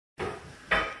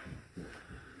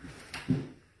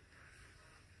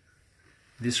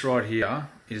This right here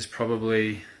is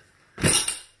probably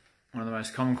one of the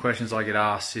most common questions I get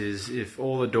asked is if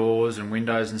all the doors and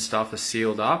windows and stuff are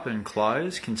sealed up and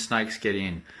closed, can snakes get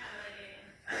in?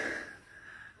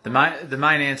 The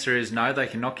main answer is no, they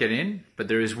cannot get in, but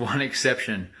there is one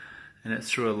exception, and it's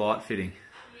through a light fitting.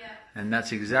 Yeah. And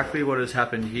that's exactly what has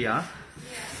happened here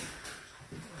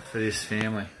for this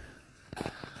family.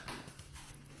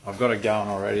 I've got it going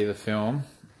already, the film,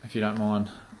 if you don't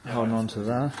mind holding on to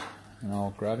that, and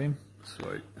I'll grab him.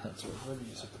 Sweet. That's all ready.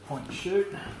 Use it to point and shoot.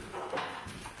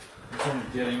 I'm trying to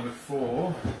get him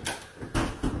before.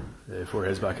 Yeah, before he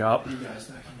heads back up. He goes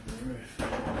back into the roof.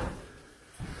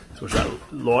 So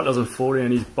that light doesn't fall down,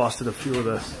 he's busted a few of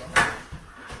the...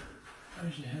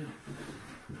 Where's your head?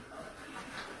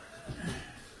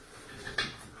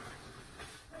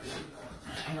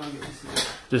 Hang on, get this here.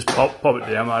 Just pop it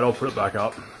down, mate, I'll put it back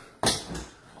up.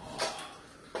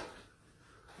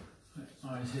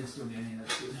 Oh, his head's still down here,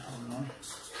 that's good. Hold on.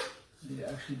 I need to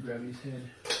actually grab his head.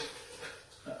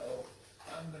 Uh-oh,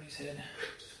 I haven't got his head.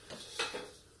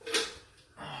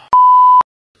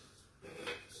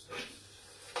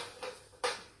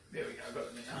 There we go, I got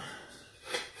it now.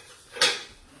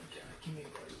 Okay, give me a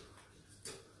break.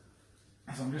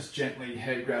 So I'm just gently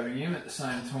head grabbing him at the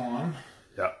same time.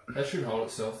 Yeah. That should hold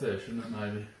itself there, shouldn't it,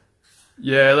 maybe?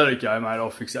 Yeah, let it go, mate, I'll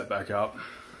fix that back up.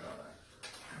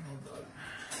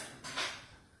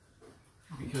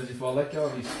 Because if I let go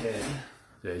of his head,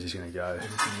 yeah, he's just going to go. He's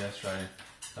just going to go straight in.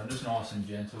 So I'm just nice and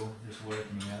gentle, just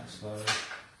working him out slowly.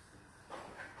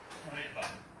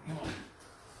 Come on.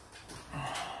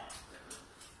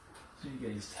 So you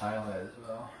get his tail out as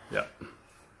well. Yep.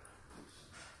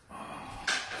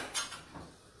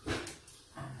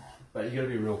 But you got to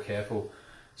be real careful.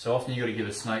 So often you got to give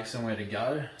a snake somewhere to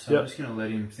go. So I'm just going to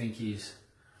let him think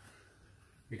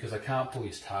because I can't pull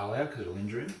his tail out because it'll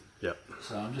injure him. Yep.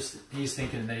 So he's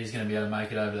thinking that he's going to be able to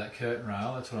make it over that curtain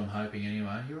rail. That's what I'm hoping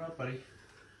anyway. You're right, buddy.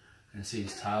 And see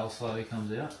his tail slowly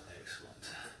comes out. Excellent.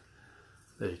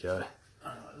 There you go.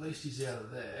 At least he's out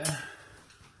of there.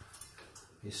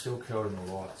 He's still curled in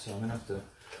the light, so I'm going to have to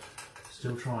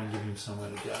still try and give him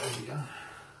somewhere to go here.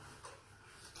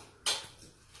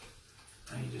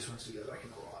 And he just wants to go back in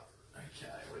the light.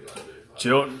 Okay, what do you want to do? Do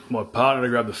you want my partner to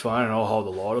grab the phone and I'll hold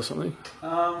the light or something?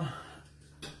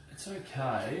 It's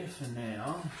okay for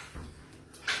now.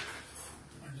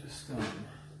 I'm just that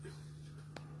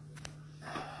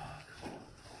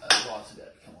light's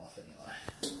about to come off anyway.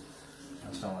 I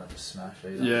just don't want it to smash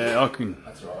either. Yeah, I can.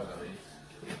 That's right, I got it.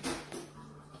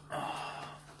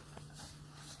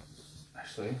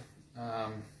 Actually,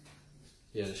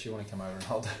 yeah, does she want to come over and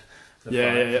hold the phone?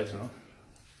 Yeah.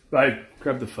 Babe,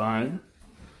 grab the phone.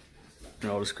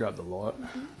 And I'll just grab the light.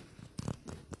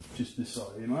 Just this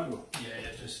side here, mate?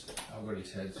 Yeah, just, I've got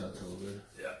his head, so it's all good.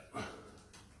 Yeah.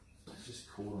 It's just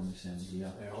caught on this end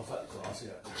here. Yeah, I'll take the glass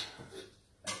out.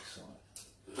 Excellent.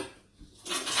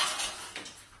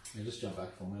 Yeah, just jump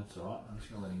back for me, that's alright. I'm just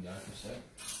going to let him go for a sec.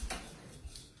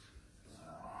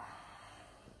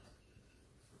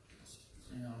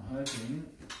 And I'm hoping...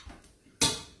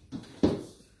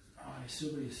 Oh, he's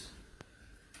still got his...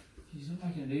 He's not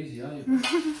making it easy, are you? No.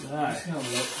 He's going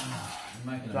to let... you're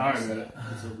making a mess of it.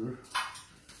 That's all good.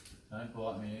 Don't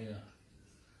bite me either.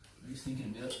 He's thinking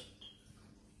about it.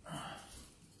 Okay,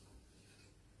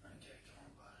 come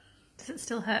on, bud. Does it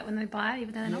still hurt when they bite,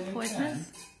 even though they're not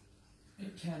poisonous?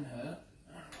 It can hurt.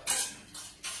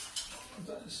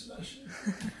 Don't sedation.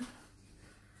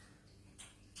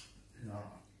 Alright,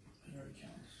 here he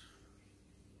comes.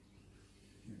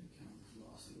 Here he comes,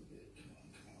 last little bit. Come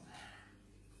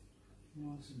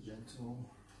on. Nice and gentle.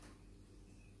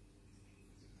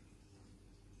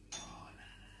 Oh,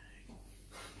 no.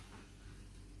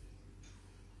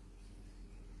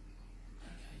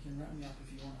 Okay, you can wrap me up if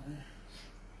you want, eh?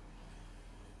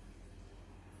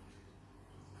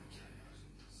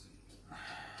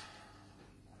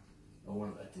 I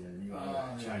wanted that down anyway.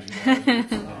 Oh, Change it.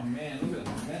 Oh man, look at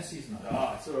the mess he's made.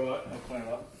 Ah, it's alright, I'll clean it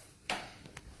up.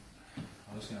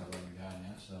 I'm just going to let him go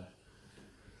now, so.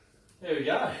 There we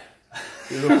go.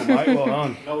 Beautiful, mate, well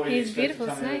done. He's a beautiful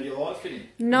snake. snake. Your light fitting.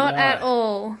 Not at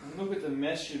all. And look at the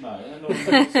mess you made. And not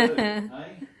eh?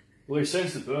 Well, he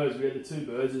sensed the birds. We had the two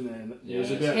birds in there. And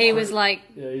He was like...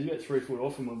 Yeah, he's about 3 foot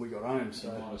off him when we got home, so...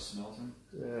 You might have smelt him.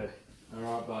 Yeah.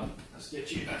 Alright, bud. Let's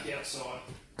get you back outside.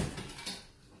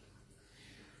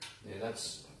 Yeah,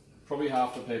 that's probably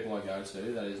half the people I go to.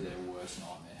 That is their worst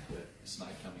nightmare. The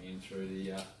snake coming in through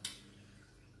the...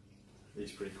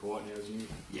 He's pretty quiet now, isn't he?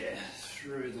 Yeah,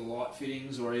 through the light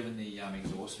fittings or even the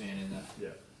exhaust fan in the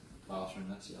bathroom.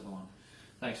 That's the other one.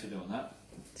 Thanks for doing that.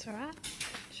 It's alright.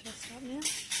 Should I stop now?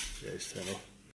 Yeah, he's turned off.